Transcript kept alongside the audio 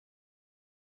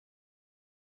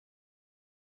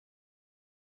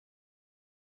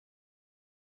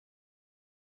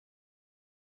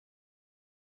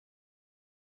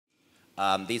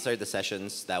These are the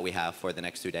sessions that we have for the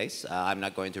next 2 days. I'm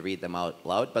not going to read them out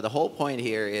loud, but the whole point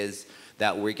here is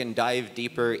that we can dive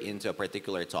deeper into a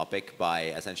particular topic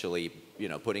by essentially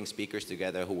putting speakers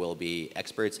together who will be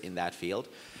experts in that field.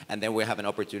 And then we have an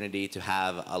opportunity to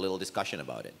have a little discussion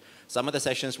about it. Some of the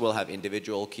sessions will have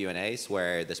individual Q&As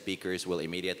where the speakers will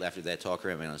immediately after their talk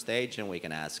remain on stage and we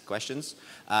can ask questions.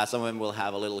 Some of them will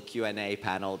have a little Q&A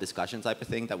panel discussion type of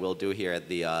thing that we'll do here at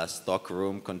the stock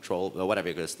room control, or whatever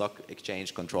you call it, stock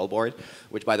exchange control board,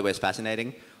 which by the way is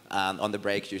fascinating. On the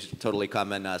breaks, you should totally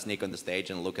come and sneak on the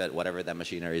stage and look at whatever that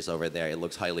machinery is over there. It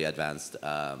looks highly advanced.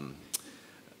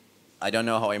 I don't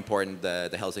know how important the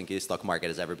Helsinki stock market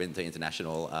has ever been to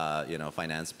international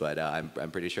finance, but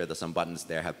I'm pretty sure that some buttons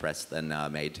there have pressed and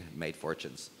made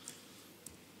fortunes.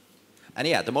 And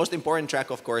yeah, the most important track,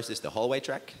 of course, is the hallway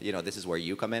track. This is where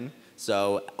you come in.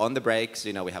 So on the breaks,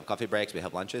 we have coffee breaks, we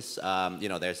have lunches.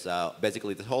 There's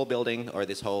basically this whole building or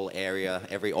this whole area,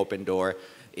 every open door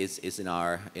is in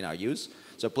our use.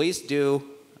 So please do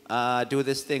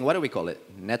this thing. What do we call it?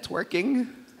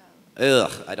 Networking?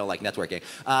 Ugh, I don't like networking.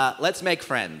 Let's make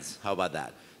friends. How about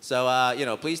that?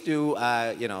 So please do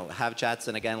have chats.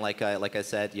 And again, like I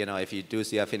said, if you do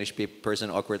see a Finnish person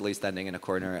awkwardly standing in a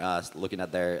corner, looking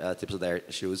at their tips of their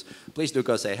shoes, please do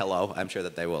go say hello. I'm sure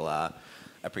that they will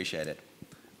appreciate it.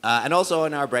 And also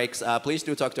in our breaks, please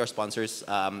do talk to our sponsors.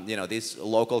 These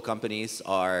local companies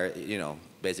are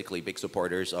basically big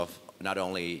supporters of not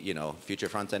only Future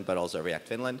Frontend but also React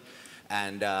Finland.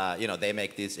 And they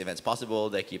make these events possible.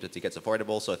 They keep the tickets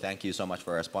affordable. So thank you so much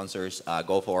for our sponsors,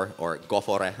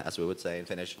 Gofore, as we would say in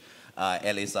Finnish,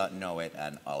 Elisa, Knowit,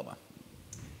 and Alma.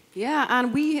 Yeah,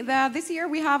 and this year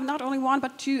we have not only one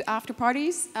but two after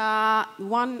parties.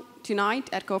 One tonight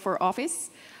at Gofore office.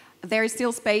 There is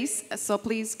still space, so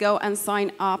please go and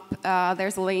sign up.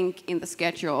 There's a link in the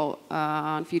schedule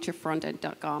on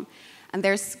futurefrontend.com. And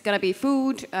there's gonna be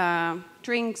food,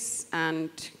 drinks, and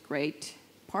great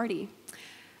party.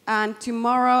 And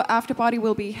tomorrow, after party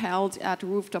will be held at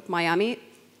Rooftop Miami.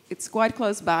 It's quite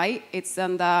close by. It's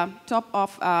on the top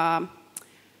of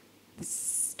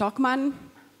Stockman.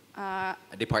 A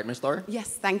department store?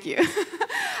 Yes, thank you.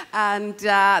 And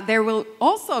there will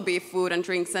also be food and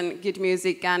drinks and good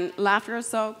music and laughter,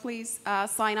 so please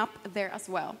sign up there as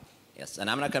well. Yes, and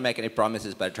I'm not going to make any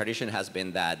promises, but tradition has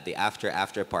been that the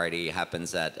after party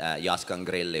happens at Jaskan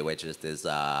Grilli, which is this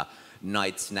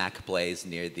night snack place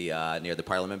near the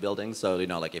Parliament building. So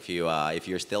like if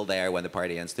you're still there when the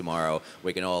party ends tomorrow,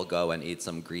 we can all go and eat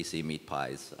some greasy meat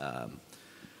pies.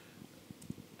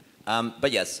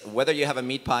 But yes, whether you have a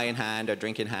meat pie in hand or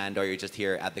drink in hand, or you're just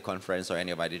here at the conference or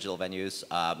any of our digital venues,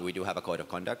 we do have a code of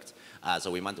conduct.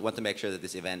 So we want to make sure that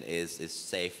this event is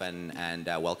safe and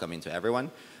welcoming to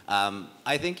everyone.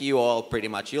 I think you all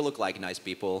you look like nice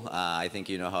people. I think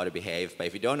you know how to behave. But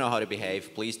if you don't know how to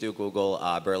behave, please do Google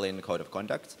Berlin Code of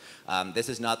Conduct. This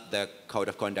is not the code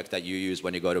of conduct that you use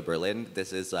when you go to Berlin.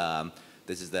 This is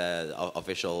the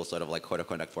official sort of like code of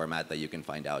conduct format that you can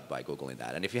find out by Googling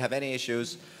that. And if you have any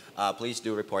issues, please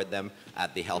do report them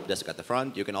at the help desk at the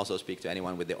front. You can also speak to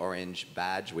anyone with the orange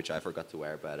badge, which I forgot to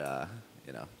wear, but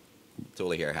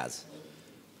Tuuli here has.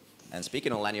 And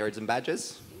speaking of lanyards and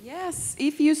badges. Yes,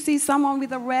 if you see someone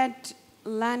with a red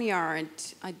lanyard,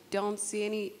 I don't see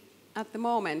any at the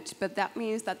moment, but that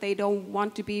means that they don't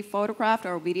want to be photographed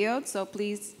or videoed, so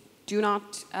please do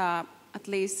not at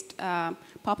least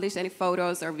publish any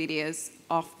photos or videos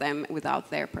of them without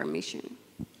their permission.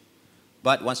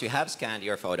 But once you have scanned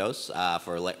your photos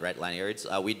for red lanyards,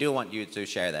 we do want you to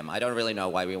share them. I don't really know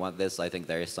why we want this. I think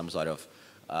there is some sort of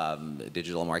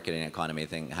digital marketing economy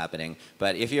thing happening.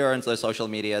 But if you're into the social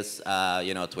medias,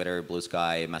 Twitter, Blue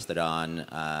Sky, Mastodon,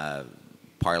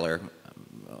 Parler,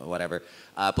 whatever,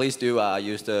 please do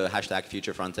use the hashtag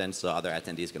FutureFrontend so other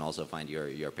attendees can also find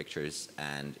your pictures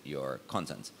and your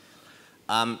content.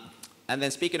 And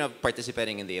then speaking of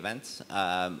participating in the event,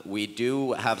 we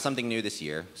do have something new this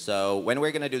year. So when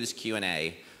we're going to do this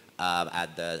Q&A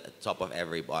at the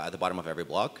bottom of every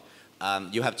block,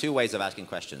 you have two ways of asking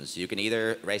questions. You can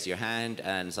either raise your hand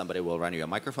and somebody will run you a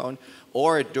microphone,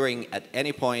 or at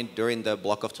any point during the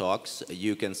block of talks,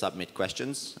 you can submit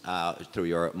questions through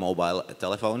your mobile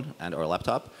telephone and or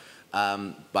laptop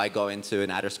by going to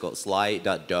an address called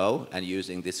sly.do and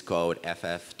using this code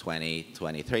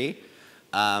FF2023.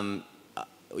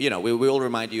 We will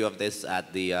remind you of this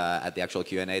at the actual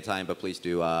Q&A time, but please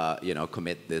do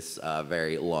commit this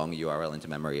very long URL into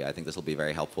memory. I think this will be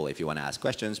very helpful if you want to ask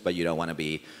questions, but you don't want to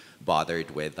be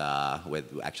bothered with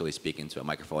actually speaking to a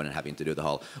microphone and having to do the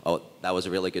whole, oh, that was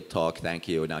a really good talk, thank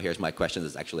you. Now here's my question.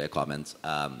 It's actually a comment,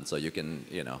 so you can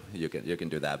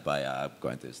do that by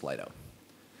going to Slido.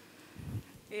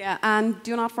 Yeah, and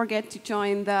do not forget to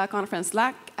join the conference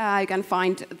Slack. You can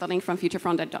find the link from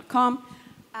futurefrontend.com,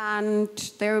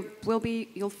 and there will be,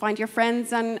 you'll find your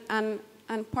friends and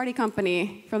party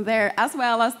company from there, as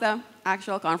well as the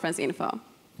actual conference info.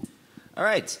 All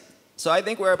right. So I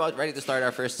think we're about ready to start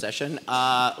our first session.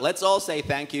 Let's all say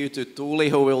thank you to Tuuli,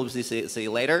 who we'll see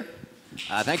later.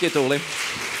 Thank you, Tuuli.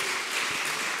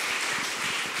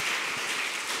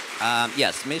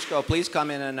 Yes, Mishko, please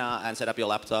come in and set up your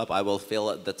laptop. I will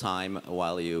fill the time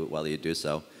while you do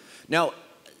so. Now,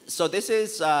 so this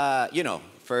is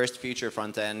first Future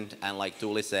Frontend, and like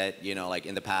Tuuli said, like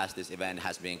in the past, this event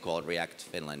has been called React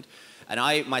Finland. And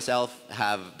I myself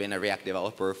have been a React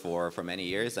developer for many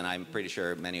years, and I'm pretty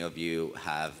sure many of you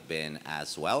have been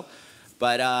as well.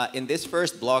 But in this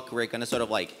first block, we're going to sort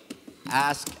of like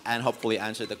ask and hopefully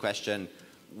answer the question,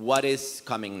 what is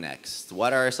coming next?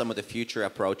 What are some of the future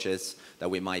approaches that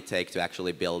we might take to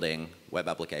actually building web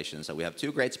applications? So we have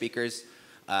two great speakers.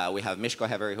 We have Mishko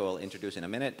Hevery, who will introduce in a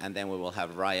minute, and then we will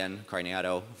have Ryan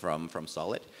Carniato from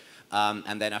Solid.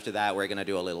 And then after that, we're going to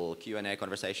do a little Q&A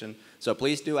conversation. So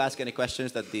please do ask any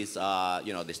questions that this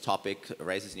topic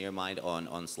raises in your mind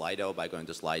on Slido by going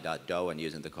to slide.do and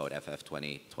using the code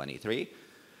FF2023.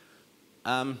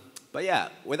 But yeah,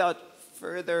 without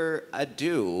further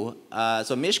ado,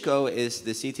 so Mishko is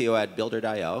the CTO at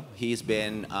Builder.io. He's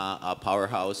been a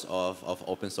powerhouse of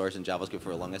open source and JavaScript for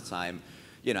the longest time.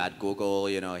 At Google,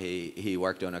 he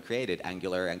worked on or created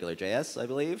AngularJS, I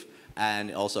believe,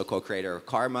 and also co-creator of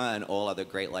Karma and all other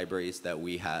great libraries that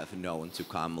we have known to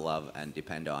come, love, and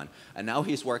depend on. And now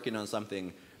he's working on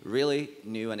something really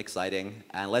new and exciting.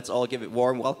 And let's all give a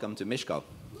warm welcome to Mishko.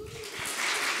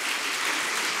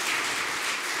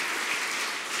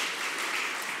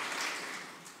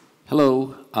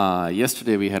 Hello.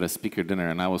 Yesterday we had a speaker dinner,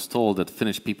 and I was told that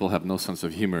Finnish people have no sense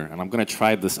of humor. And I'm going to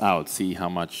try this out, see how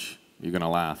much you're going to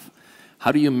laugh.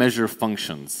 How do you measure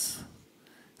functions?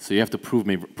 So you have to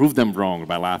prove them wrong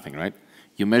by laughing, right?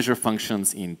 You measure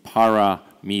functions in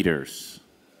parameters.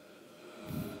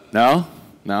 No?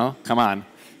 No? Come on.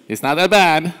 It's not that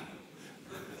bad.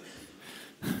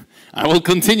 I will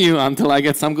continue until I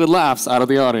get some good laughs out of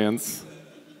the audience.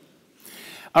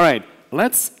 All right.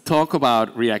 Let's talk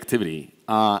about reactivity.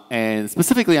 And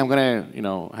specifically, I'm going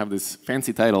to have this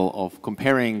fancy title of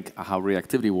comparing how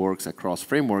reactivity works across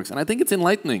frameworks. And I think it's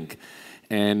enlightening.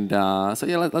 And so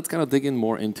yeah, let's kind of dig in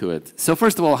more into it. So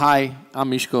first of all, hi, I'm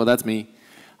Mishko. That's me.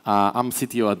 I'm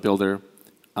CTO at Builder.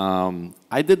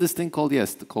 I did this thing called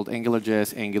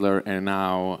AngularJS, Angular, and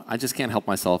now I just can't help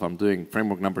myself. I'm doing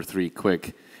framework number 3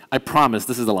 quick. I promise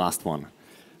this is the last one.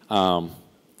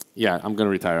 Yeah, I'm going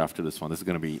to retire after this one. This is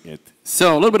going to be it.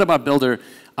 So a little bit about Builder.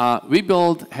 We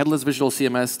build headless visual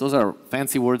CMS. Those are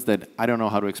fancy words that I don't know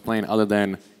how to explain other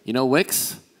than,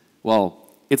 Wix? Well,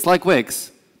 it's like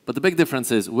Wix, but the big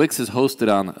difference is Wix is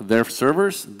hosted on their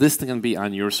servers. This can be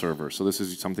on your server. So this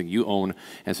is something you own,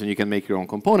 and so you can make your own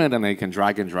component, and then you can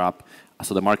drag and drop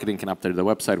so the marketing can update the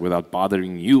website without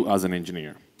bothering you as an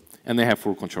engineer. And they have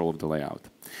full control of the layout.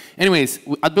 Anyways,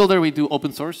 at Builder, we do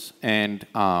open source. And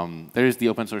there's the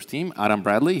open source team. Adam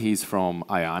Bradley, he's from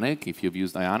Ionic. If you've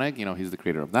used Ionic, he's the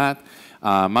creator of that.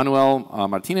 Manuel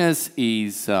Martinez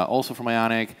is also from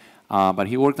Ionic. But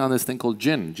he worked on this thing called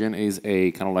Gin. Gin is a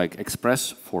kind of like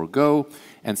Express for Go.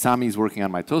 And Sami is working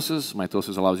on Mitosis.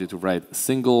 Mitosis allows you to write a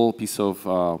single piece of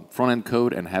front-end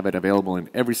code and have it available in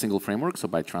every single framework, so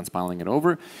by transpiling it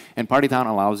over. And Partytown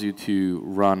allows you to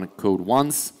run code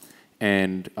once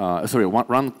and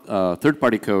run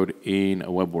third-party code in a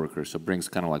web worker, so it brings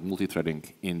kind of like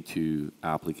multi-threading into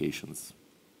applications.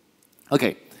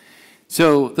 Okay,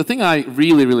 so the thing I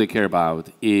really, really care about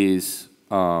is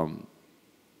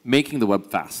making the web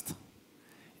fast.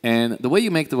 And the way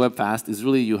you make the web fast is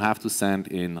really you have to send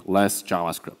in less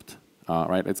JavaScript,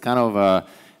 right? It's kind of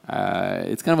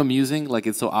amusing, like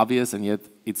it's so obvious and yet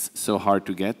it's so hard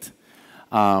to get.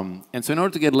 And so in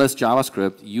order to get less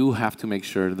JavaScript, you have to make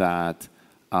sure that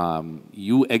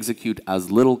you execute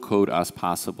as little code as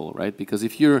possible, right? Because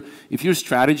if your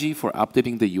strategy for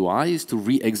updating the UI is to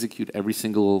re-execute every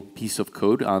single piece of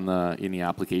code in the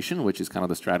application, which is kind of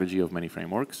the strategy of many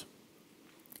frameworks,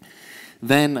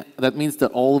 then that means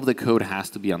that all of the code has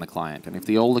to be on the client. And if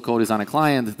all the code is on a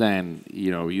client, then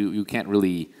you can't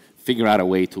really figure out a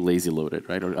way to lazy load it,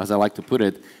 right? Or as I like to put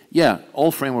it, yeah,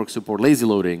 all frameworks support lazy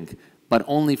loading, but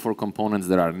only for components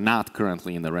that are not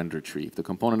currently in the render tree. If the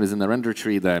component is in the render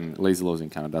tree, then lazy loading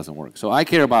kind of doesn't work. So I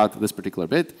care about this particular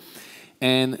bit.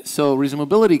 And so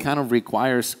resumability kind of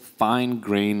requires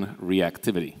fine-grained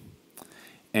reactivity.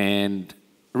 And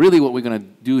really what we're going to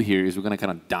do here is we're going to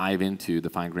kind of dive into the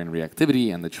fine-grained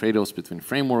reactivity and the trade-offs between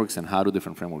frameworks and how do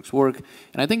different frameworks work.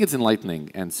 And I think it's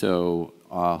enlightening. And so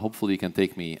hopefully you can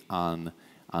take me on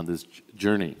this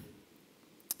journey.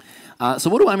 So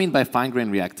what do I mean by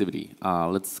fine-grained reactivity?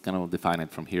 Let's kind of define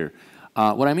it from here.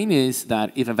 What I mean is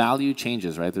that if a value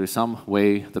changes, right, there is some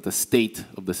way that the state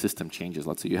of the system changes.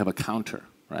 Let's say you have a counter,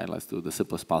 right? Let's do the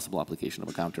simplest possible application of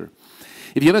a counter.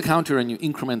 If you have a counter and you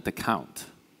increment the count,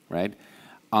 right,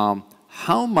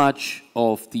 how much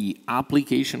of the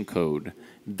application code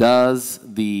does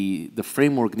the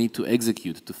framework need to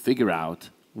execute to figure out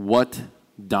what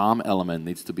DOM element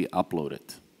needs to be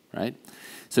uploaded, right?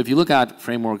 So if you look at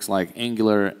frameworks like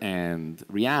Angular and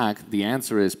React, the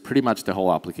answer is pretty much the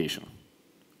whole application,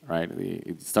 right?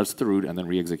 It starts at the root and then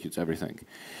re-executes everything.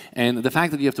 And the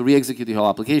fact that you have to re-execute the whole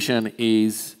application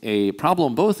is a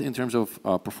problem both in terms of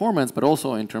performance, but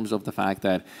also in terms of the fact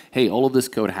that, hey, all of this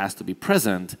code has to be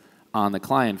present on the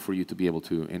client for you to be able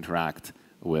to interact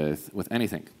with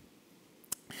anything.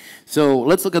 So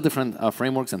let's look at different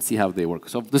frameworks and see how they work.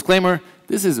 So disclaimer,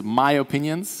 this is my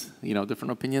opinions. You know,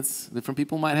 different opinions, different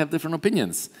people might have different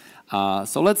opinions.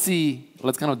 So let's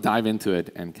kind of dive into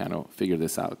it and kind of figure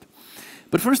this out.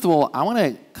 But first of all, I want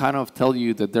to kind of tell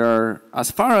you that there are,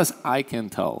 as far as I can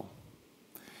tell,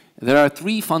 there are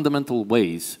 3 fundamental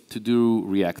ways to do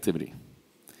reactivity.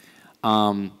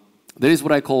 There is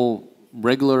what I call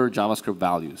regular JavaScript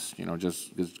values, you know,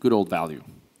 just good old value.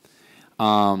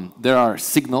 There are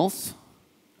signals,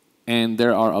 and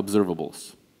there are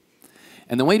observables.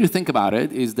 And the way to think about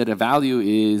it is that a value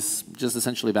is just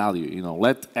essentially value. You know,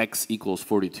 let x equals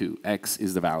 42. X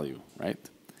is the value, right?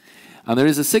 And there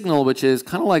is a signal which is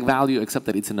kind of like value, except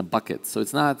that it's in a bucket. So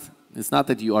it's not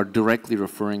that you are directly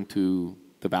referring to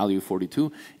the value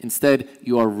 42. Instead,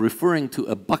 you are referring to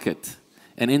a bucket,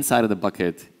 and inside of the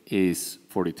bucket is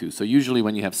 42. So usually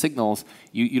when you have signals,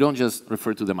 you don't just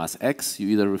refer to them as x, you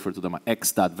either refer to them as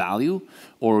x.value,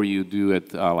 or you do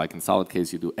it like in solid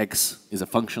case, you do x is a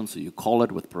function, so you call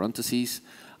it with parentheses.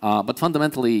 But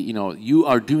fundamentally, you know, you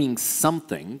are doing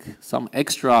something, some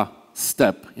extra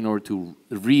step in order to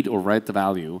read or write the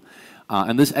value.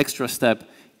 And this extra step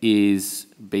is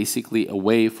basically a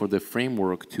way for the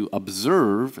framework to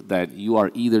observe that you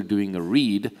are either doing a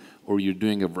read or you're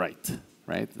doing a write,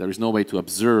 right? There is no way to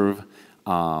observe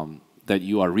that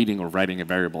you are reading or writing a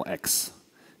variable x.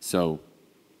 So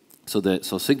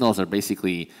signals are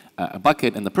basically a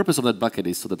bucket, and the purpose of that bucket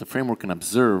is so that the framework can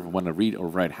observe when a read or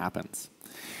write happens.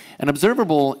 An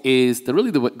observable is, the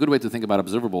good way to think about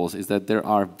observables is that there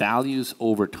are values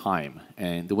over time.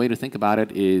 And the way to think about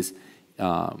it is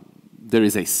there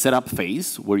is a setup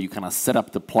phase where you kind of set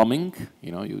up the plumbing.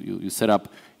 You know, you set up,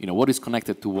 you know, what is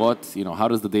connected to what, you know, how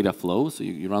does the data flow. So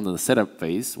you run the setup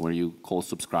phase where you call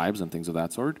subscribes and things of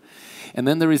that sort. And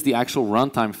then there is the actual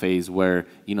runtime phase where,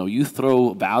 you know, you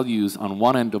throw values on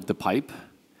one end of the pipe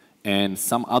and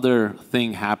some other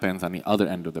thing happens on the other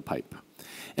end of the pipe.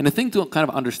 And the thing to kind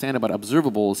of understand about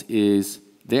observables is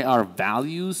they are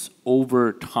values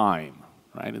over time,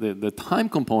 right? The time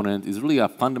component is really a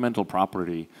fundamental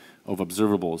property of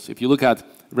observables. If you look at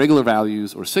regular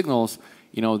values or signals,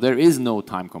 you know, there is no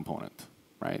time component,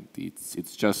 right?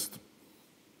 It's just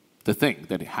the thing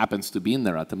that happens to be in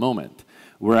there at the moment.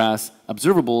 Whereas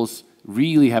observables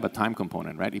really have a time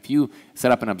component, right? If you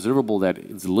set up an observable that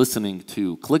is listening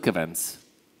to click events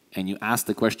and you ask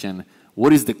the question,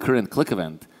 what is the current click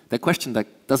event? That question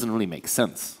that doesn't really make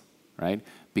sense, right?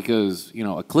 Because, you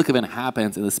know, a click event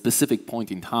happens at a specific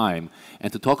point in time,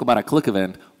 and to talk about a click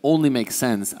event only makes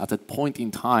sense at that point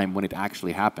in time when it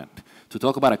actually happened. To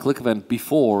talk about a click event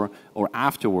before or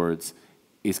afterwards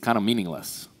is kind of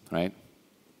meaningless, right?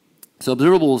 So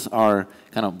observables are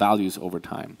kind of values over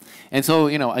time. And so,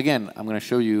 you know, again, I'm going to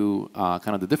show you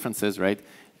kind of the differences, right?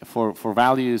 For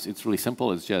values, it's really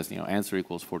simple. It's just, you know, answer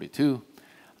equals 42.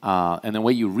 And the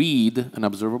way you read an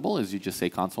observable is you just say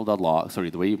console.log.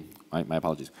 Sorry, my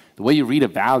apologies. The way you read a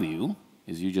value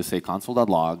is you just say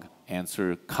console.log,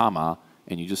 answer, comma,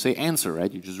 and you just say answer,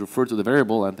 right? You just refer to the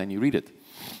variable and then you read it.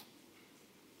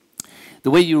 The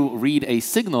way you read a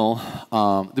signal,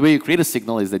 the way you create a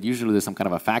signal is that usually there's some kind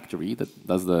of a factory that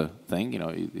does the thing. You know,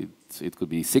 it could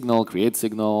be signal, create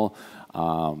signal,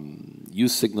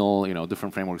 use signal, you know,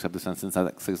 different frameworks have different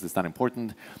syntax, it's not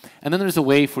important. And then there's a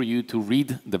way for you to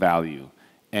read the value.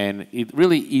 And it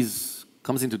really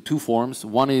comes into 2 forms.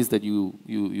 One is that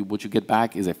what you get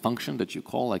back is a function that you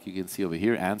call, like you can see over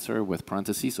here, answer with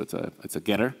parentheses, so it's a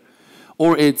getter.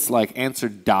 Or it's like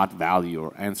answer.value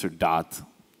or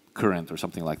answer.current or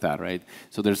something like that, right?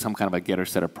 So there's some kind of a getter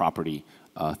setter property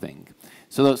thing.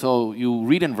 So you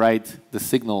read and write the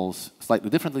signals slightly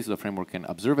differently so the framework can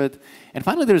observe it. And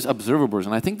finally, there's observables.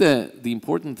 And I think the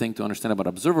important thing to understand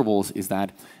about observables is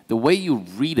that the way you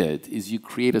read it is you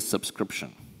create a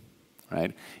subscription,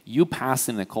 right? You pass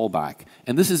in a callback.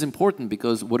 And this is important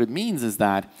because what it means is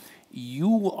that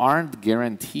you aren't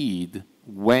guaranteed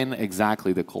when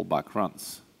exactly the callback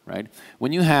runs, right?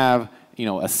 When you have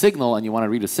a signal and you want to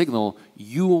read a signal,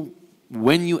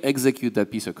 when you execute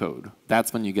that piece of code,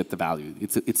 that's when you get the value.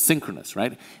 It's synchronous,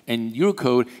 right? And your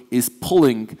code is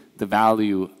pulling the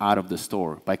value out of the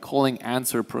store. By calling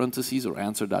answer parentheses or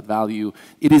answer.value,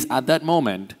 it is at that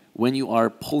moment when you are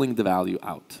pulling the value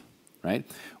out, right?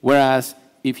 Whereas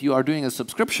if you are doing a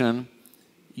subscription,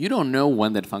 you don't know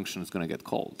when that function is going to get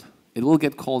called. It will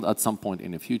get called at some point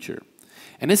in the future.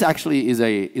 And this actually is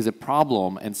a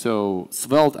problem, and so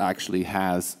Svelte actually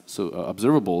has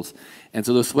observables. And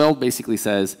so the Svelte basically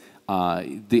says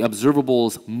the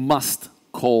observables must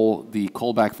call the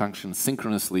callback function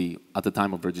synchronously at the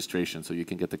time of registration so you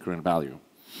can get the current value.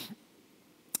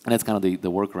 And that's kind of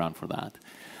the workaround for that.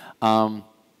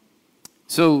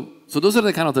 So those are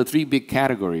the kind of the three big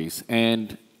categories.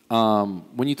 And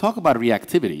when you talk about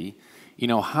reactivity,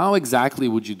 how exactly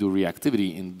would you do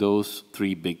reactivity in those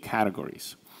three big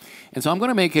categories? And so I'm going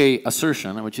to make an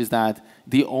assertion, which is that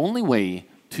the only way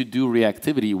to do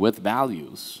reactivity with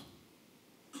values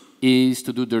is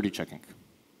to do dirty checking.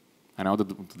 I know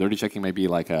that dirty checking may be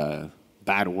like a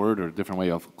bad word or a different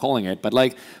way of calling it, but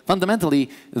like fundamentally,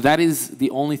 that is the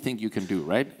only thing you can do,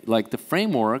 right? Like the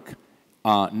framework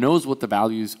knows what the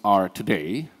values are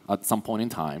today at some point in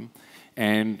time.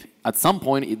 And at some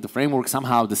point, the framework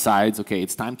somehow decides, okay,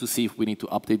 it's time to see if we need to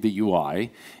update the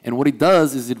UI. And what it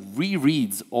does is it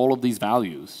rereads all of these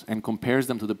values and compares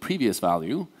them to the previous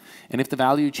value. And if the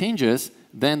value changes,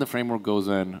 then the framework goes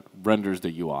and renders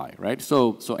the UI, right?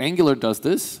 So Angular does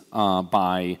this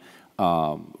by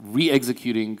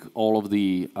re-executing all of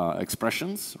the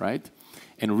expressions, right?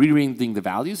 And rereading the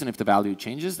values, and if the value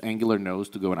changes, Angular knows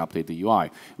to go and update the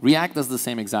UI. React does the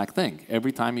same exact thing.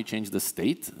 Every time you change the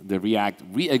state, the React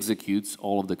re-executes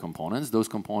all of the components. Those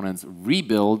components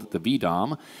rebuild the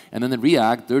VDOM, and then the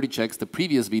React dirty checks the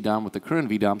previous VDOM with the current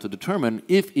VDOM to determine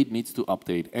if it needs to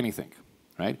update anything,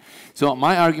 right? So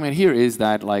my argument here is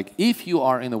that, like, if you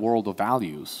are in the world of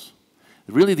values,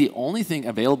 really the only thing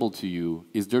available to you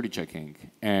is dirty checking,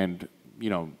 and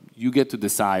you get to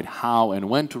decide how and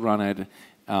when to run it,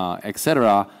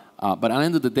 etc. But at the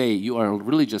end of the day, you are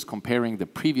really just comparing the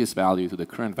previous value to the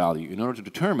current value in order to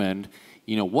determine,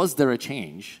 was there a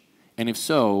change? And if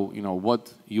so,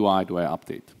 what UI do I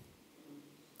update?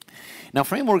 Now,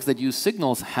 frameworks that use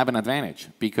signals have an advantage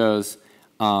because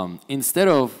instead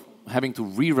of having to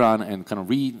rerun and kind of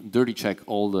re-dirty check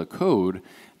all the code,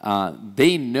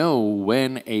 they know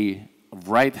when a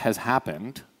write has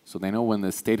happened, so they know when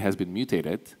the state has been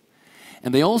mutated.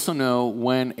 And they also know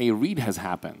when a read has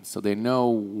happened. So they know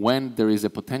when there is a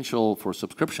potential for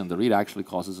subscription. The read actually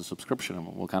causes a subscription, and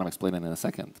we'll kind of explain it in a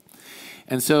second.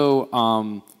 And so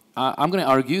I'm going to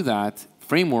argue that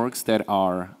frameworks that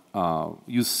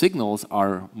use signals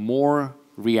are more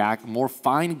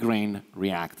fine-grained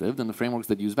reactive than the frameworks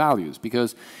that use values.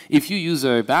 Because if you use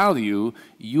a value,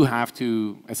 you have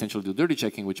to essentially do dirty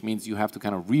checking, which means you have to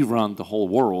kind of rerun the whole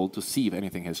world to see if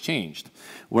anything has changed.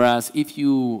 Whereas if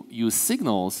you use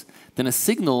signals, then the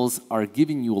signals are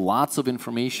giving you lots of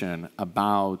information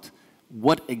about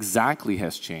what exactly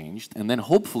has changed, and then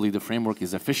hopefully the framework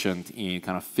is efficient in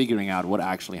kind of figuring out what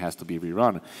actually has to be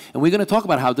rerun. And we're going to talk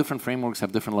about how different frameworks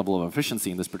have different level of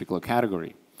efficiency in this particular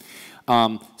category.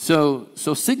 So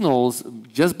signals,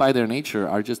 just by their nature,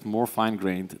 are just more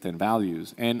fine-grained than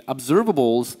values. And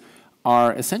observables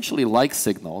are essentially like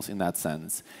signals in that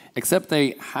sense, except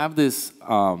they have this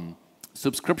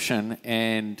subscription,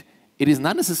 and it is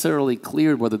not necessarily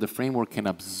clear whether the framework can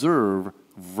observe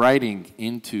writing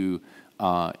into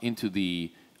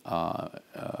the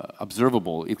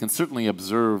observable. It can certainly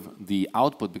observe the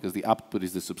output because the output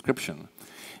is the subscription.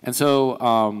 And so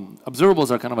observables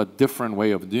are kind of a different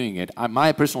way of doing it.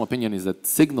 My personal opinion is that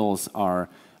signals are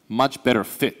much better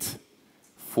fit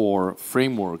for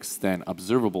frameworks than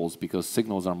observables because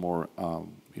signals are more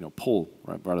pull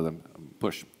rather than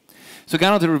push. So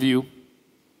kind of to review,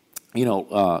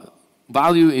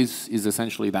 value is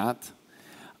essentially that.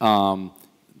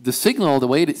 The signal, the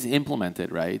way it is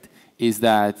implemented, right, is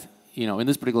that in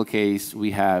this particular case,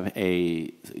 we have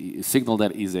a signal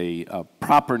that is a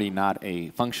property, not a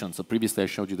function. So previously I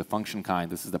showed you the function kind.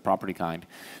 This is the property kind.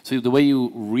 So the way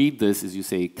you read this is you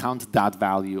say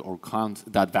count.value or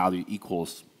count.value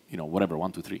equals, whatever,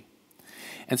 1, 2, 3.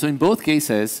 And so in both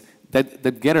cases,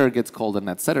 that getter gets called and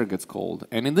that setter gets called.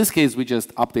 And in this case, we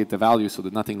just update the value so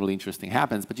that nothing really interesting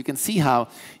happens. But you can see how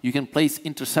you can place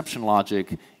interception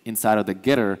logic inside of the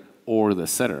getter or the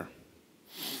setter.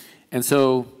 And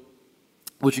so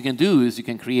what you can do is you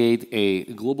can create a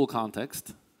global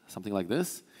context, something like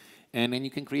this, and then you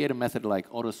can create a method like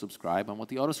autosubscribe. And what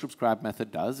the autosubscribe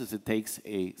method does is it takes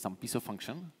some piece of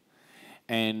function,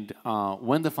 and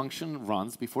when the function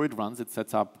runs, before it runs, it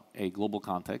sets up a global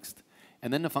context,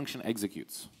 and then the function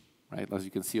executes, right? As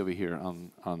you can see over here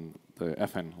on the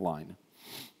FN line.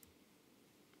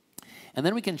 And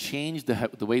then we can change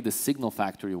the way the signal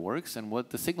factory works. And what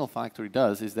the signal factory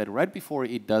does is that right before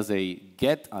it does a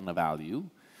get on a value,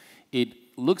 it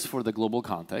looks for the global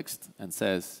context and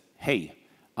says, hey,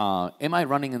 am I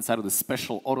running inside of the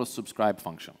special auto-subscribe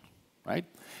function, right?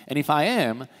 And if I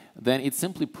am, then it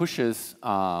simply pushes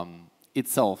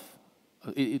itself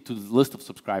to the list of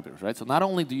subscribers, right? So not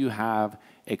only do you have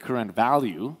a current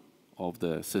value of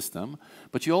the system,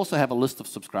 but you also have a list of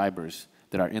subscribers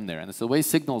that are in there. And so the way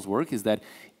signals work is that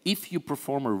if you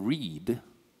perform a read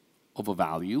of a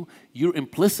value, you're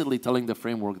implicitly telling the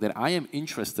framework that I am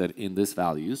interested in this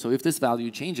value. So if this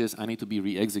value changes, I need to be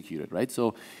re-executed, right?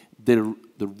 So the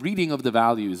reading of the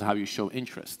value is how you show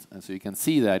interest. And so you can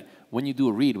see that when you do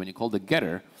a read, when you call the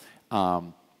getter,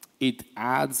 it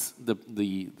adds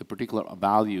the particular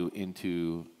value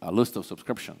into a list of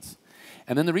subscriptions.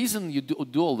 And then the reason you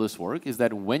do all this work is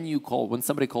that when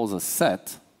somebody calls a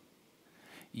set,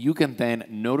 you can then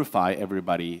notify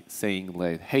everybody saying,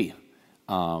 like, hey,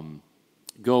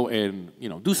 go and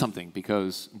do something,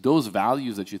 because those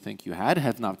values that you think you had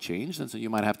have not changed, and so you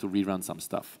might have to rerun some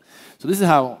stuff. So this is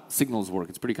how signals work.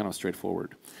 It's pretty kind of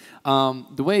straightforward.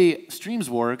 The way streams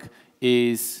work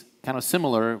is kind of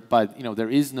similar, but there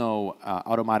is no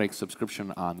automatic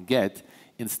subscription on get.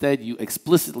 Instead, you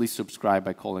explicitly subscribe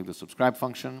by calling the subscribe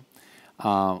function.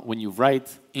 When you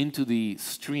write into the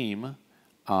stream,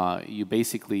 you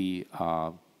basically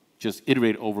just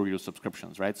iterate over your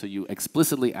subscriptions, right? So you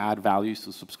explicitly add values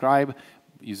to subscribe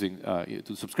using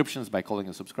to subscriptions by calling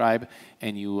a subscribe,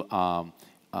 and you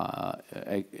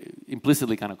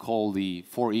implicitly kind of call the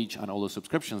for each on all the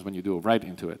subscriptions when you do a write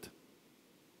into it.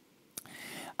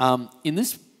 In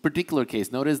this particular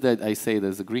case, notice that I say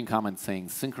there's a green comment saying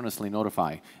synchronously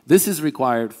notify. This is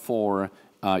required for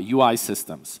UI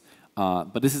systems,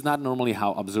 but this is not normally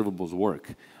how observables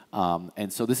work.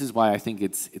 And so this is why I think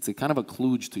it's a kind of a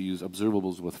kludge to use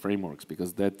observables with frameworks,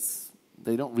 because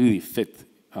they don't really fit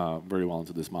very well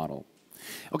into this model.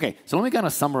 Okay, so let me kind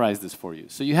of summarize this for you.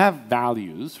 So you have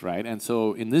values, right? And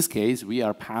so in this case, we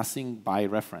are passing by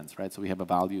reference, right? So we have a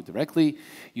value directly.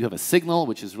 You have a signal,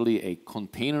 which is really a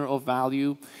container of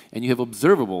value. And you have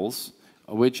observables,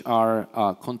 which are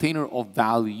a container of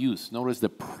values. Notice the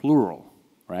plural,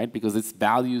 right? Because it's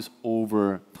values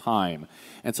over time.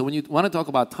 And so when you want to talk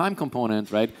about time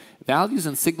component, right, values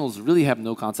and signals really have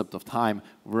no concept of time,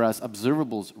 whereas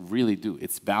observables really do.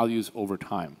 It's values over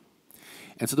time.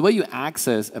 And so the way you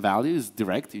access a value is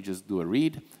direct. You just do a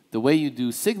read. The way you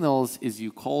do signals is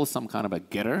you call some kind of a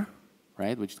getter,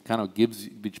 right, which kind of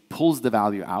which pulls the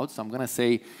value out. So I'm going to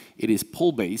say it is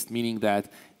pull-based, meaning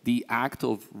that the act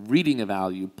of reading a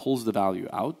value pulls the value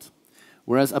out.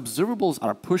 Whereas observables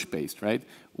are push-based, right?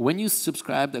 When you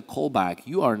subscribe the callback,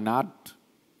 you are not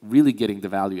really getting the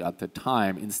value at the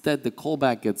time. Instead, the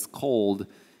callback gets called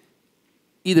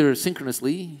either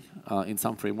synchronously in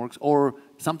some frameworks, or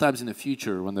sometimes in the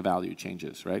future when the value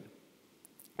changes, right?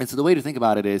 And so the way to think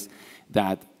about it is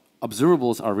that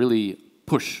observables are really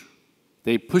push.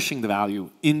 They're pushing the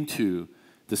value into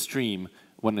the stream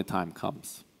when the time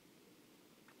comes.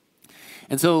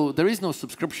 And so there is no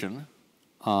subscription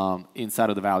inside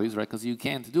of the values, right? Because you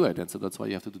can't do it, and so that's why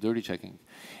you have to do dirty checking.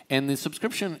 And the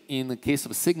subscription in the case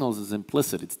of signals is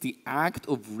implicit. It's the act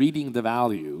of reading the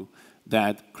value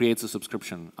that creates a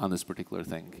subscription on this particular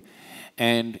thing.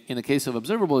 And in the case of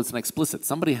observable, it's an explicit.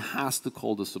 Somebody has to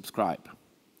call the subscribe,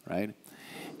 right?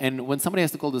 And when somebody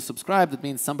has to call the subscribe, that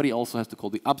means somebody also has to call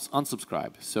the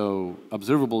unsubscribe. So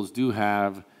observables do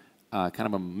have kind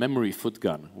of a memory foot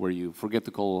gun where you forget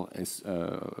to call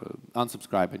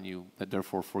unsubscribe, and you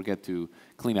therefore forget to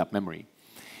clean up memory.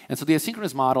 And so the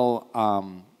asynchronous model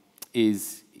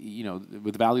is,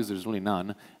 with values, there's really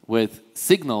none. With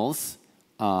signals,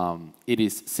 it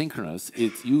is synchronous.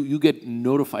 You get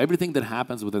notified. Everything that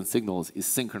happens within signals is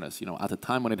synchronous. At the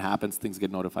time when it happens, things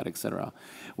get notified, etc.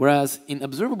 Whereas in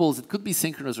observables, it could be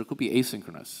synchronous or it could be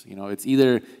asynchronous. It's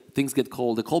either things get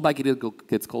called, the callback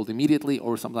gets called immediately,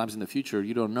 or sometimes in the future,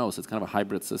 you don't know. So it's kind of a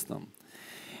hybrid system.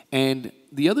 And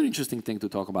the other interesting thing to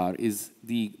talk about is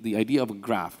the idea of a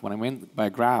graph. What I meant by a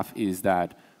graph is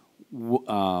that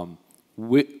when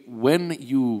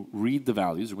you read the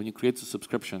values, or when you create the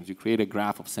subscriptions, you create a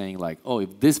graph of saying like, oh,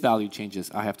 if this value changes,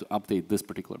 I have to update this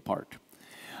particular part.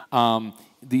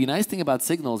 The nice thing about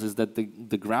signals is that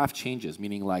the graph changes,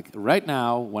 meaning like right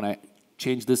now, when I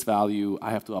change this value,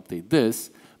 I have to update this.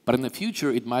 But in the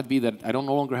future, it might be that I don't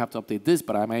no longer have to update this,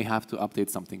 but I may have to update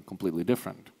something completely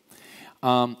different.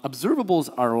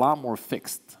 Observables are a lot more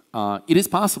fixed. It is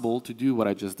possible to do what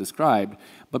I just described,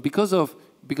 but because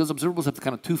observables have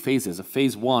kind of two phases, a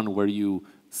phase one where you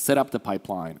set up the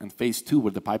pipeline and phase two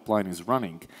where the pipeline is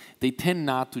running, they tend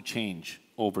not to change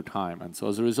over time. And so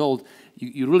as a result,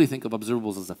 you really think of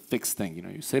observables as a fixed thing. You know,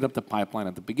 you set up the pipeline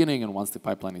at the beginning, and once the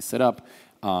pipeline is set up,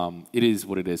 it is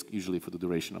what it is, usually for the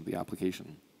duration of the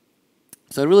application.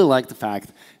 So I really like the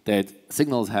fact that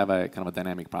signals have a kind of a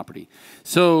dynamic property.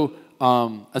 So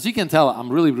as you can tell, I'm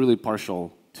really, really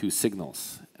partial to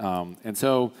signals. And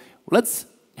so let's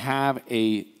have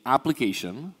a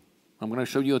application. I'm going to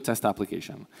show you a test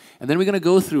application. And then we're going to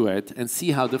go through it and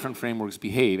see how different frameworks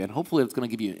behave. And hopefully it's going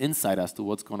to give you insight as to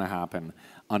what's going to happen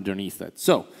underneath it.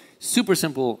 So super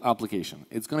simple application.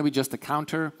 It's going to be just a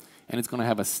counter, and it's going to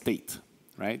have a state,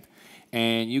 right?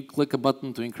 And you click a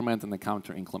button to increment, and the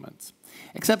counter increments.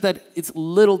 Except that it's a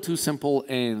little too simple,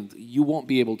 and you won't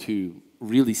be able to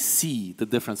really see the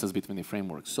differences between the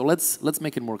frameworks. So let's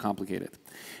make it more complicated.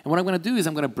 And what I'm going to do is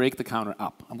I'm going to break the counter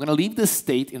up. I'm going to leave the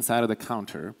state inside of the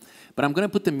counter, but I'm going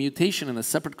to put the mutation in a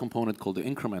separate component called the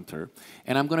incrementer,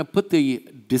 and I'm going to put the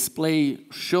display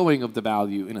showing of the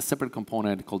value in a separate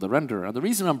component called the renderer. And the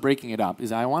reason I'm breaking it up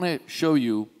is I want to show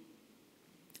you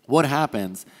what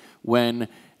happens when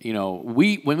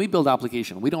when we build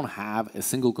application, we don't have a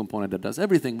single component that does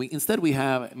everything. Instead, we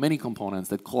have many components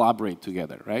that collaborate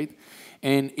together, right?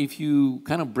 And if you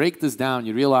kind of break this down,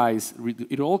 you realize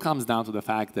it all comes down to the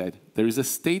fact that there is a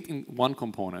state in one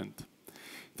component,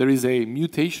 there is a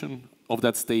mutation of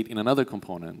that state in another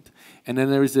component, and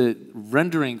then there is a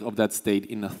rendering of that state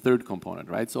in a third component,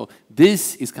 right? So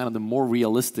this is kind of the more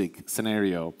realistic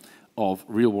scenario of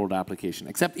real-world application.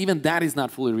 Except even that is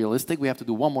not fully realistic. We have to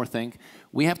do one more thing.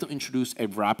 We have to introduce a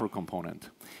wrapper component.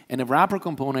 And a wrapper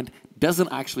component doesn't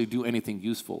actually do anything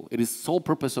useful. Its sole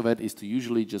purpose of it is to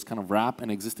usually just kind of wrap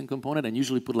an existing component and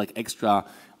usually put like extra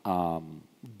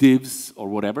divs or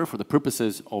whatever for the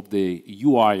purposes of the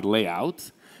UI layout.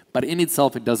 But in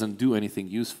itself, it doesn't do anything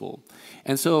useful.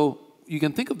 And so you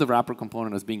can think of the wrapper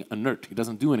component as being inert. It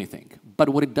doesn't do anything. But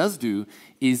what it does do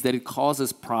is that it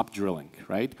causes prop drilling,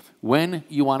 right? When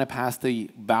you want to pass the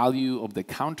value of the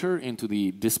counter into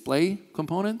the display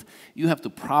component, you have to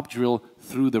prop drill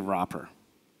through the wrapper.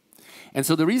 And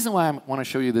so the reason why I want to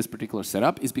show you this particular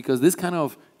setup is because this kind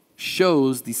of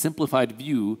shows the simplified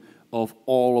view of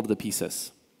all of the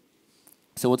pieces.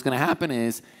 So what's going to happen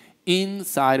is,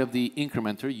 inside of the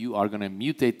incrementer, you are going to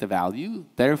mutate the value.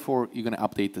 Therefore, you're going to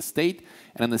update the state.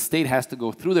 And then the state has to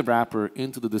go through the wrapper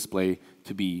into the display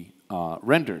to be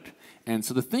rendered. And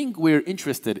so the thing we're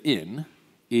interested in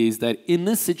is that in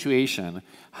this situation,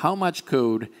 how much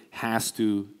code has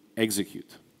to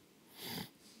execute.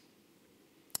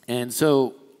 And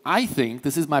so I think,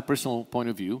 this is my personal point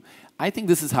of view, I think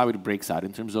this is how it breaks out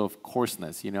in terms of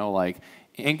coarseness. Like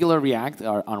Angular, React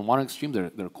are on one extreme,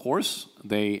 they're coarse.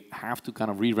 They have to kind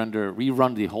of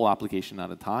rerun the whole application at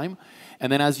a time.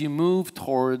 And then as you move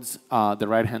towards the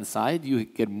right-hand side, you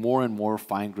get more and more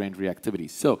fine-grained reactivity.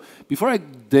 So before I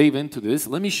dive into this,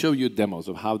 let me show you demos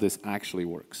of how this actually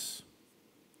works.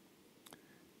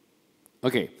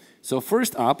 Okay, so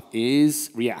first up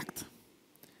is React.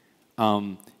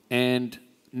 And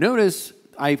notice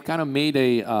I've kind of made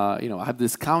a, I have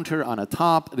this counter on a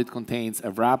top that contains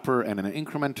a wrapper and an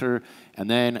incrementer, and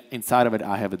then inside of it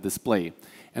I have a display.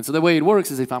 And so the way it works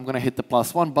is if I'm going to hit the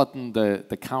 +1 button,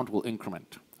 the count will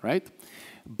increment, right?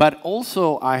 But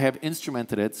also I have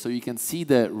instrumented it so you can see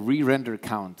the re-render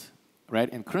count, right?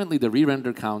 And currently the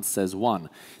re-render count says 1.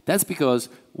 That's because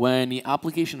when the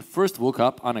application first woke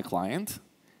up on a client,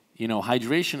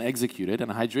 hydration executed,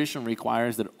 and hydration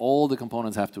requires that all the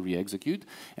components have to re-execute.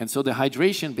 And so the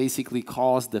hydration basically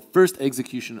caused the first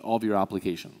execution of your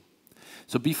application.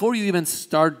 So before you even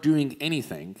start doing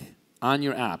anything on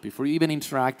your app, before you even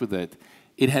interact with it,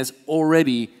 it has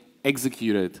already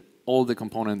executed all the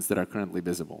components that are currently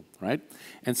visible, right?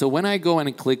 And so when I go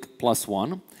and click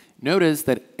 +1, notice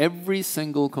that every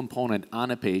single component on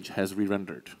a page has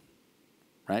re-rendered,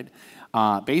 right?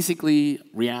 Basically,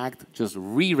 React just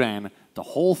reran the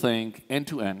whole thing end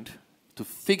to end to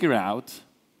figure out,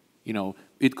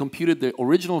 it computed the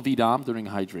original VDOM during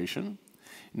hydration.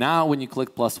 Now when you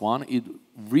click +1, it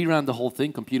reran the whole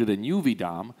thing, computed a new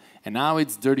VDOM, and now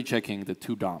it's dirty checking the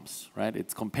two DOMs, right?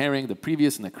 It's comparing the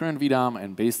previous and the current VDOM,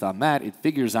 and based on that, it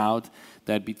figures out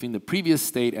that between the previous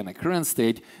state and the current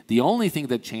state, the only thing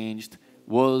that changed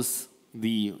was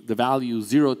the value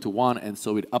 0 to 1, and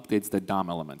so it updates the DOM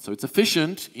element. So it's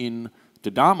efficient in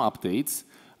the DOM updates,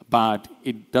 but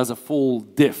it does a full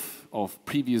diff of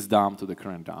previous DOM to the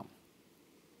current DOM.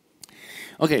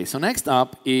 Okay, so next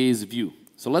up is view.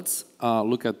 So let's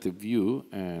look at the view,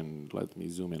 and let me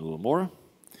zoom in a little more.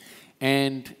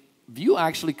 And view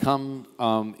actually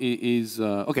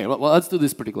okay, well, let's do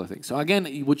this particular thing. So again,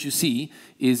 what you see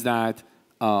is that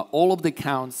all of the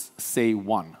counts say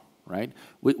 1, right?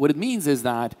 What it means is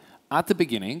that at the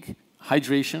beginning,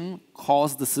 hydration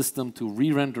caused the system to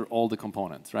re-render all the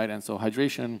components, right? And so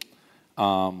hydration,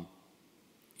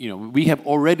 we have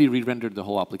already re-rendered the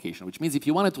whole application, which means if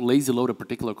you wanted to lazy load a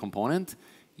particular component,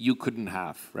 you couldn't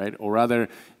have, right? Or rather,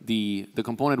 the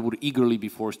component would eagerly be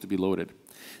forced to be loaded.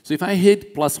 So if I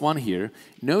hit +1 here,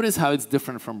 notice how it's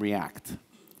different from React.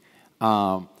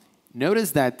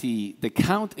 Notice that the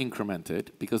count incremented,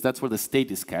 because that's where the state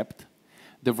is kept.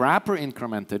 The wrapper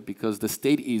incremented, because the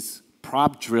state is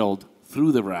prop drilled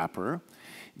through the wrapper.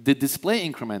 The display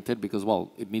incremented, because,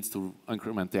 well, it needs to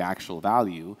increment the actual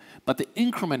value. But the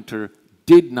incrementer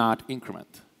did not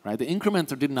increment. Right? The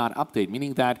incrementer did not update,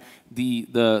 meaning that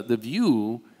the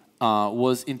view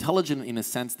was intelligent in a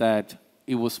sense that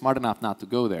it was smart enough not to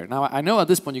go there. Now, I know at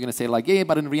this point you're going to say, like, yeah,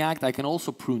 but in React, I can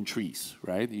also prune trees,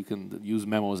 right? You can use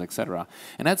memos, etc.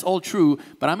 And that's all true,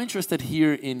 but I'm interested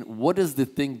here in what does the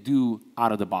thing do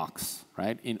out of the box,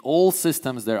 right? In all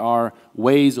systems, there are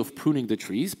ways of pruning the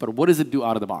trees, but what does it do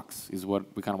out of the box is what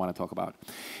we kind of want to talk about.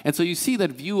 And so you see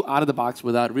that view out of the box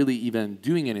without really even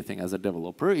doing anything as a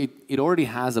developer, it already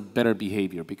has a better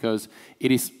behavior because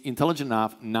it is intelligent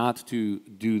enough not to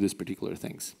do these particular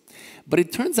things. But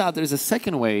it turns out there's a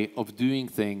second way of doing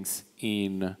things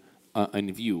in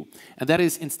view, and that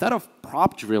is instead of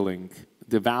prop drilling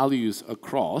the values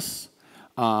across,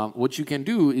 what you can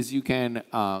do is you can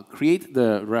create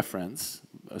the reference,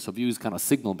 so view is kind of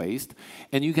signal based,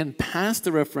 and you can pass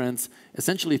the reference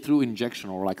essentially through injection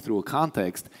or like through a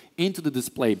context into the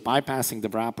display bypassing the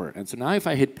wrapper. And so now if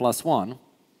I hit +1,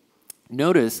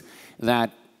 notice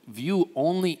that view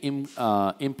only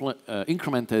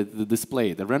incremented the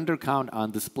display. The render count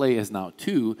on display is now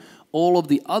 2. All of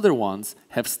the other ones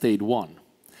have stayed 1.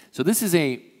 So this is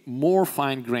a more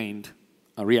fine-grained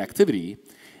reactivity,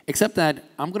 except that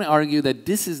I'm going to argue that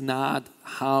this is not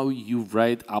how you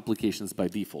write applications by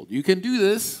default. You can do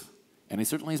this, and it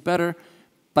certainly is better,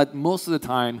 but most of the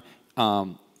time,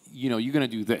 you're going to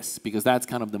do this because that's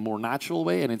kind of the more natural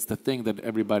way, and it's the thing that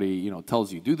everybody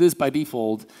tells you. Do this by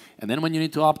default, and then when you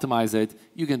need to optimize it,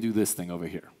 you can do this thing over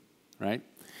here, right?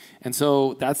 And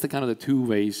so that's the kind of the two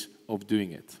ways of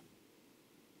doing it.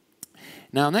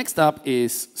 Now, next up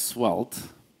is Svelte,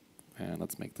 and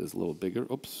let's make this a little bigger.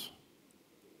 Oops.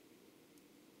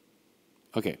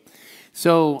 Okay.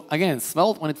 So again,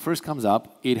 Svelte, when it first comes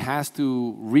up, it has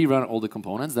to rerun all the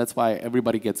components. That's why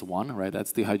everybody gets 1, right?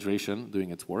 That's the hydration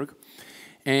doing its work.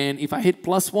 And if I hit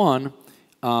 +1,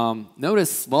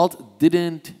 notice Svelte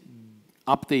didn't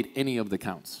update any of the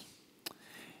counts.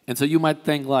 And so you might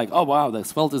think like, oh wow, the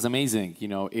Svelte is amazing.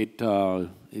 It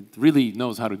really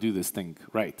knows how to do this thing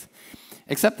right.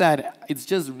 Except that it's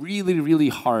just really, really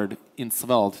hard in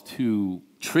Svelte to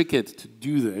trick it to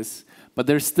do this. But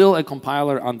there's still a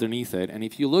compiler underneath it. And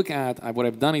if you look at what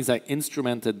I've done is I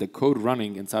instrumented the code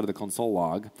running inside of the console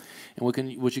log. And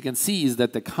what you can see is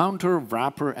that the counter,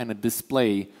 wrapper, and a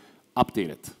display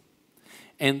updated.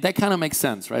 And that kind of makes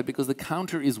sense, right? Because the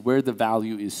counter is where the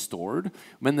value is stored.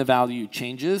 When the value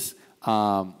changes,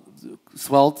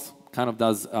 Svelte kind of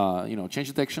does change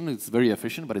detection. It's very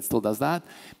efficient, but it still does that.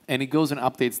 And it goes and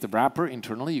updates the wrapper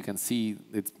internally. You can see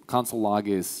its console log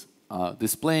is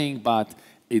displaying, but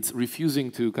it's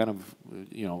refusing to kind of,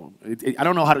 I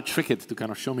don't know how to trick it to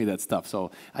kind of show me that stuff.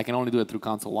 So I can only do it through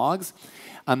console logs.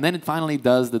 And then it finally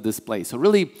does the display. So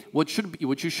really, what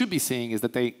you should be seeing is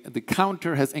that the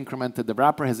counter has incremented, the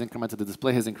wrapper has incremented, the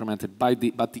display has incremented, but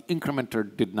the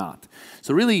incrementer did not.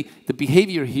 So really, the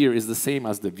behavior here is the same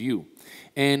as the view.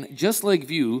 And just like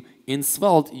view, in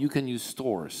Svelte, you can use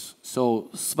stores. So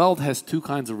Svelte has 2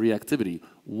 kinds of reactivity.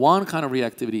 One kind of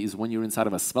reactivity is when you're inside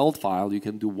of a Svelte file, you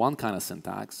can do one kind of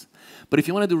syntax. But if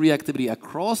you want to do reactivity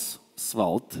across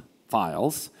Svelte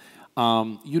files,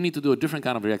 you need to do a different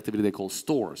kind of reactivity they call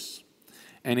stores.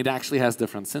 And it actually has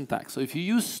different syntax. So if you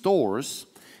use stores,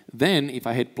 then if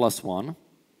I hit +1,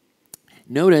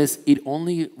 notice it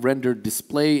only rendered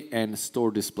display and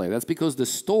store display. That's because the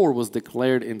store was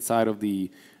declared inside of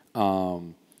the,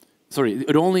 sorry,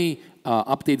 it only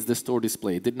updates the store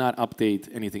display. It did not update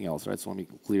anything else, right? So let me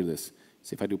clear this.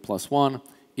 So if I do +1,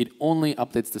 it only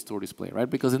updates the store display, right?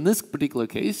 Because in this particular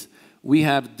case, we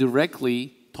have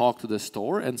directly talked to the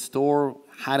store, and store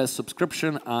had a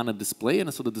subscription on a display,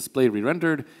 and so the display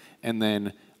re-rendered, and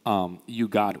then you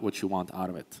got what you want out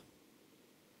of it.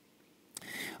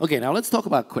 Okay, now let's talk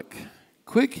about Quick.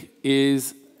 Quick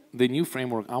is the new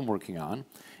framework I'm working on,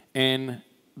 and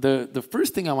the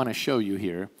first thing I want to show you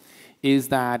here is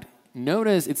that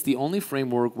notice it's the only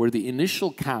framework where the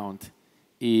initial count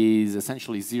is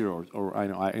essentially 0, or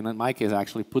in my case, I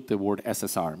actually put the word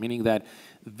SSR, meaning that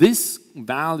this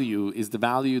value is the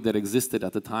value that existed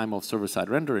at the time of server-side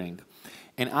rendering.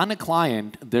 And on a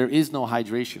client, there is no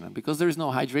hydration. And because there is no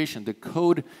hydration, the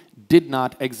code did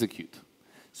not execute.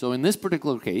 So in this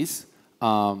particular case,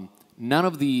 none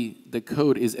of the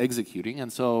code is executing,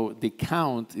 and so the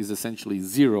count is essentially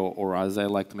 0, or as I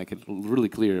like to make it really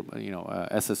clear,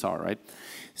 SSR, right?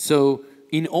 So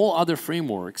in all other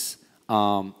frameworks,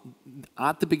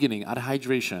 at the beginning, at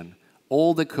hydration,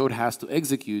 all the code has to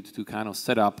execute to kind of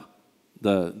set up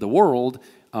the world.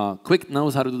 Quick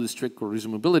knows how to do this trick called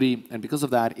resumability, and because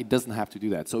of that, it doesn't have to do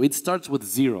that. So it starts with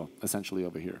 0, essentially,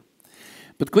 over here.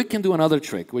 But Quick can do another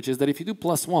trick, which is that if you do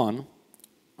 +1,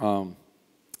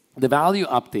 the value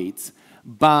updates,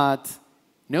 but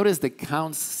notice the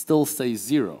count still stays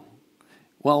 0.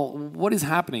 Well, what is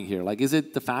happening here? Like, is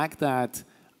it the fact that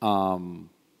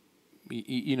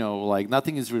like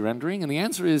nothing is re-rendering? And the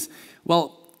answer is,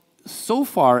 well, so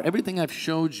far, everything I've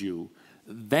showed you,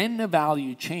 then the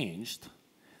value changed.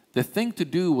 The thing to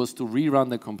do was to rerun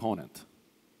the component.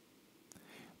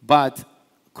 But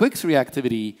Quick's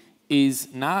reactivity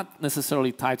is not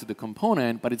necessarily tied to the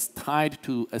component, but it's tied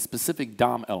to a specific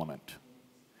DOM element.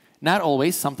 Not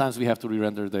always. Sometimes we have to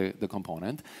re-render the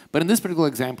component. But in this particular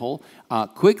example,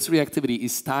 Quick's reactivity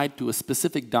is tied to a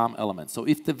specific DOM element. So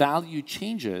if the value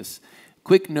changes,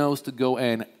 Quick knows to go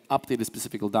and update a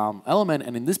specific DOM element.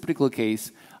 And in this particular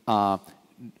case,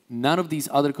 none of these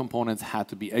other components had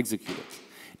to be executed.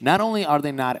 Not only are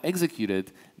they not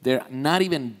executed, they're not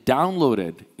even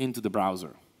downloaded into the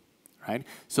browser. Right?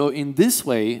 So in this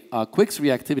way, Quick's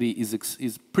reactivity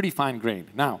is pretty fine-grained.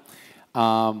 Now,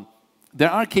 there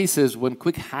are cases when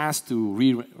Quick has to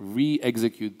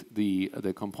re-execute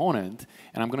the component,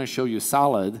 and I'm going to show you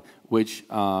solid, which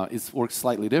works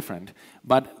slightly different.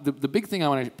 But the big thing I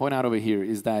want to point out over here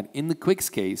is that in the Quick's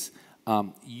case,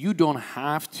 you don't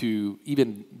have to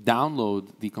even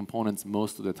download the components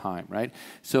most of the time, right?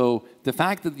 So the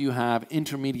fact that you have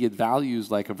intermediate values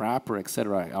like a wrapper,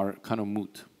 etc., are kind of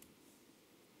moot.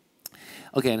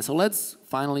 Okay, and so let's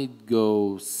finally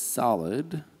go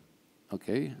solid.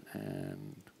 Okay,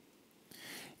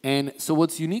 and so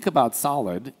what's unique about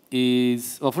solid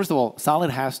is, well, first of all,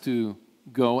 solid has to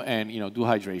go and do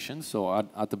hydration. So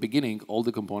at the beginning, all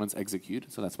the components execute.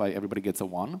 So that's why everybody gets a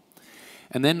 1.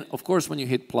 And then, of course, when you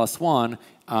hit +1,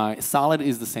 solid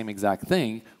is the same exact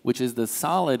thing, which is the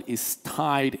solid is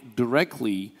tied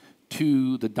directly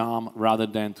to the DOM rather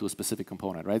than to a specific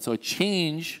component, right? So a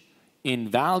change in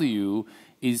value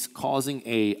is causing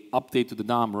a update to the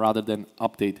DOM rather than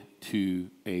update to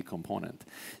a component.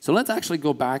 So let's actually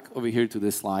go back over here to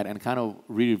this slide and kind of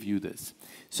re-review this.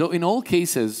 So in all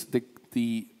cases,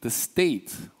 the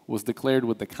state was declared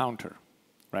with the counter,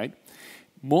 right?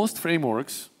 Most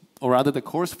frameworks, or rather the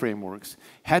coarse frameworks,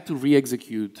 had to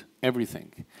re-execute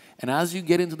everything. And as you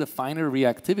get into the finer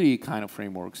reactivity kind of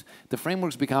frameworks, the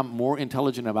frameworks become more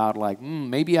intelligent about like,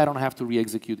 maybe I don't have to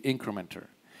re-execute incrementer.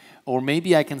 Or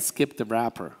maybe I can skip the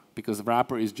wrapper, because the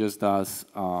wrapper is just does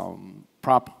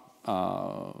prop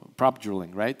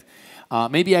drilling, right?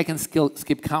 Maybe I can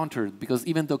skip counter, because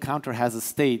even though counter has a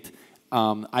state,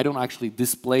 I don't actually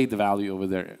display the value over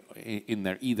there in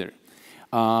there either.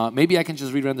 Maybe I can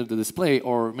just re-render the display,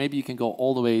 or maybe you can go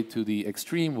all the way to the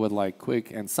extreme with like Quick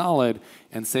and solid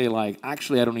and say like,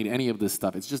 actually I don't need any of this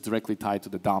stuff. It's just directly tied to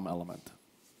the DOM element.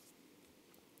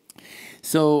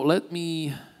 So let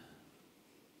me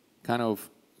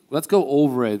let's go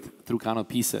over it through kind of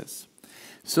pieces.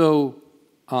 So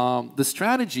the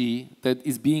strategy that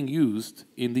is being used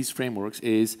in these frameworks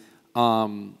is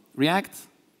React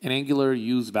and Angular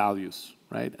use values,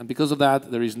 right? And because of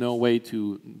that, there is no way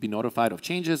to be notified of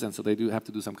changes, and so they do have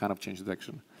to do some kind of change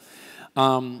detection.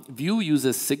 Vue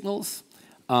uses signals.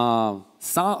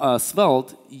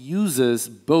 Svelte uses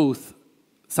both.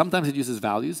 Sometimes it uses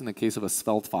values in the case of a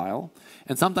Svelte file,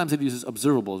 and sometimes it uses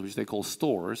observables, which they call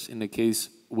stores, in the case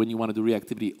when you want to do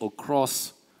reactivity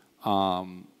across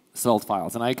Svelte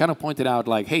files. And I kind of pointed out,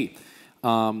 like, hey,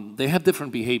 they have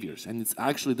different behaviors, and it's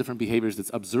actually different behaviors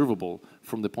that's observable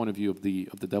from the point of view of the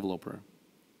developer.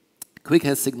 Quick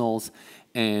has signals,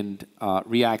 and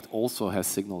React also has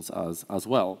signals as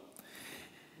well.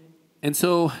 And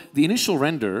so the initial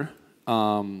render,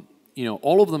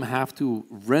 all of them have to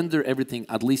render everything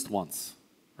at least once,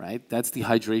 right? That's the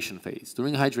hydration phase.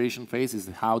 During the hydration phase is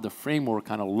how the framework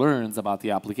kind of learns about the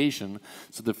application,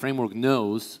 so the framework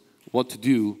knows what to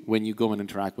do when you go and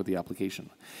interact with the application.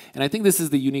 And I think this is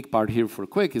the unique part here for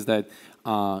Quick, is that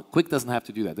Quick doesn't have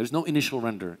to do that. There's no initial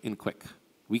render in Quick.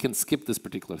 We can skip this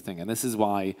particular thing, and this is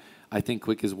why I think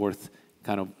Quick is worth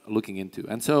kind of looking into.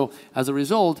 And so, as a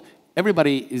result,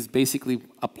 everybody is basically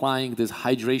applying this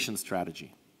hydration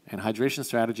strategy. And hydration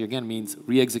strategy, again, means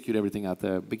re-execute everything at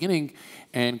the beginning,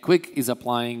 and Quick is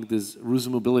applying this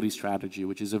resumability strategy,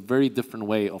 which is a very different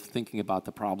way of thinking about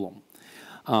the problem.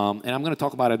 And I'm going to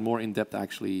talk about it more in depth,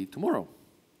 actually, tomorrow.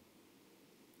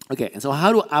 Okay, and so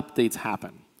how do updates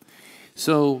happen?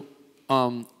 So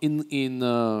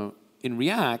in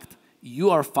React, you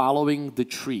are following the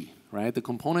tree, right? The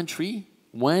component tree.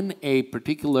 When a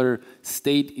particular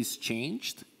state is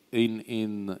changed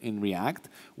in React,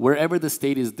 wherever the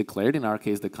state is declared, in our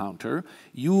case the counter,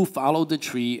 you follow the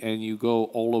tree and you go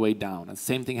all the way down. And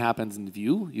same thing happens in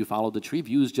Vue. You follow the tree.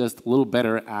 Vue is just a little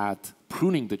better at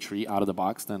pruning the tree out of the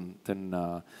box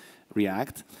than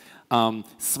React.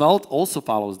 Svelte also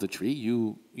follows the tree.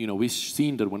 We've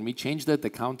seen that when we changed it, the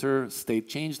counter state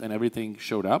changed and everything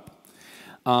showed up.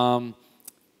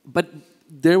 But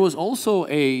there was also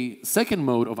a second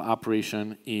mode of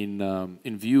operation in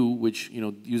Vue, which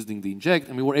using the inject,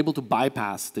 and we were able to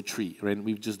bypass the tree, right? And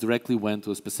we just directly went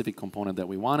to a specific component that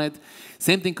we wanted.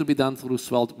 Same thing could be done through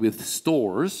Svelte with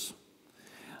stores.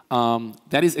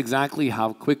 That is exactly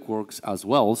how Quick works as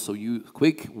well. So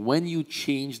Quick, when you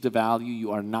change the value,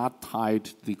 you are not tied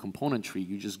to the component tree.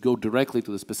 You just go directly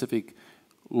to the specific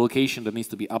location that needs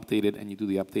to be updated, and you do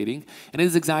the updating. And it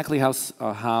is exactly how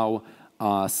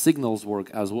signals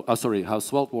work as well. How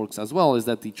Svelte works as well, is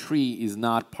that the tree is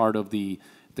not part of the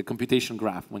computation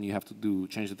graph when you have to do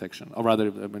change detection, or rather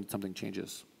when something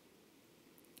changes.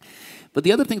 But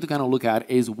the other thing to kind of look at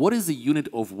is what is the unit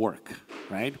of work,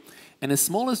 right? And the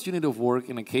smallest unit of work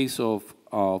in a case of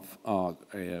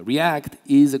React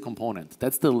is a component.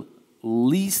 That's the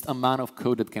least amount of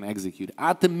code that can execute.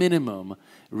 At the minimum,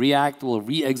 React will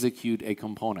re-execute a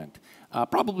component.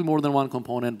 Probably more than one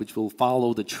component, which will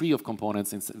follow the tree of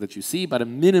components that you see, but a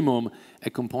minimum, a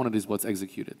component is what's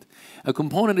executed. A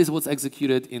component is what's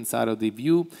executed inside of the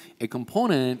Vue. A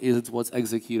component is what's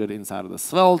executed inside of the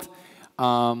Svelte.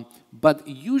 But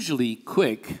usually,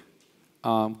 Quick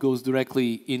goes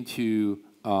directly into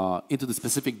the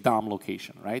specific DOM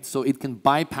location, right? So it can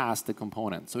bypass the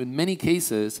component. So in many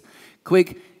cases,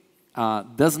 Quick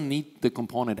doesn't need the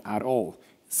component at all.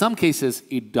 Some cases,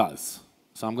 it does.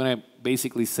 So I'm going to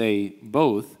basically say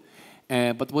both.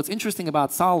 But what's interesting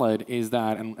about Solid is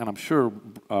that, and I'm sure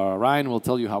Ryan will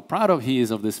tell you how proud he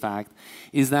is of this fact,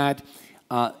 is that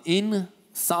in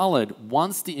Solid,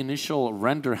 once the initial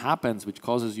render happens, which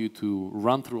causes you to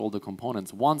run through all the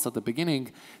components once at the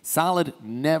beginning, Solid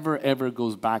never ever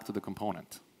goes back to the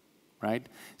component, right?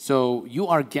 So you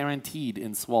are guaranteed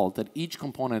in Svelte that each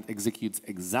component executes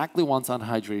exactly once on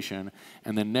hydration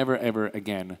and then never ever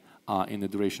again in the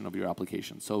duration of your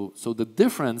application. So the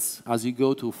difference as you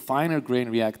go to finer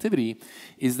grain reactivity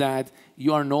is that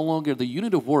you are no longer, the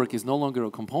unit of work is no longer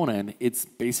a component, it's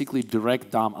basically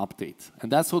direct DOM update. And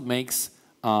that's what makes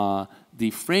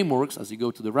the frameworks, as you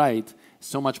go to the right,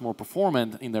 so much more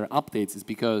performant in their updates, is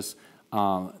because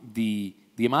the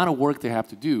amount of work they have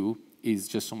to do is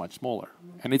just so much smaller.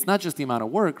 And it's not just the amount of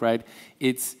work, right?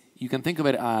 You can think of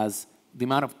it as the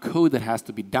amount of code that has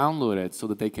to be downloaded so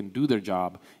that they can do their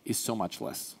job is so much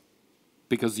less,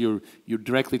 because you're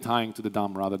directly tying to the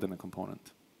DOM rather than a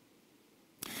component.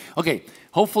 Okay,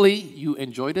 hopefully you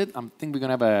enjoyed it. I think we're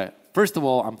going to have first of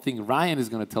all, I'm thinking Ryan is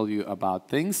going to tell you about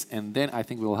things, and then I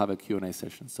think we'll have a Q&A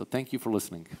session. So thank you for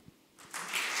listening.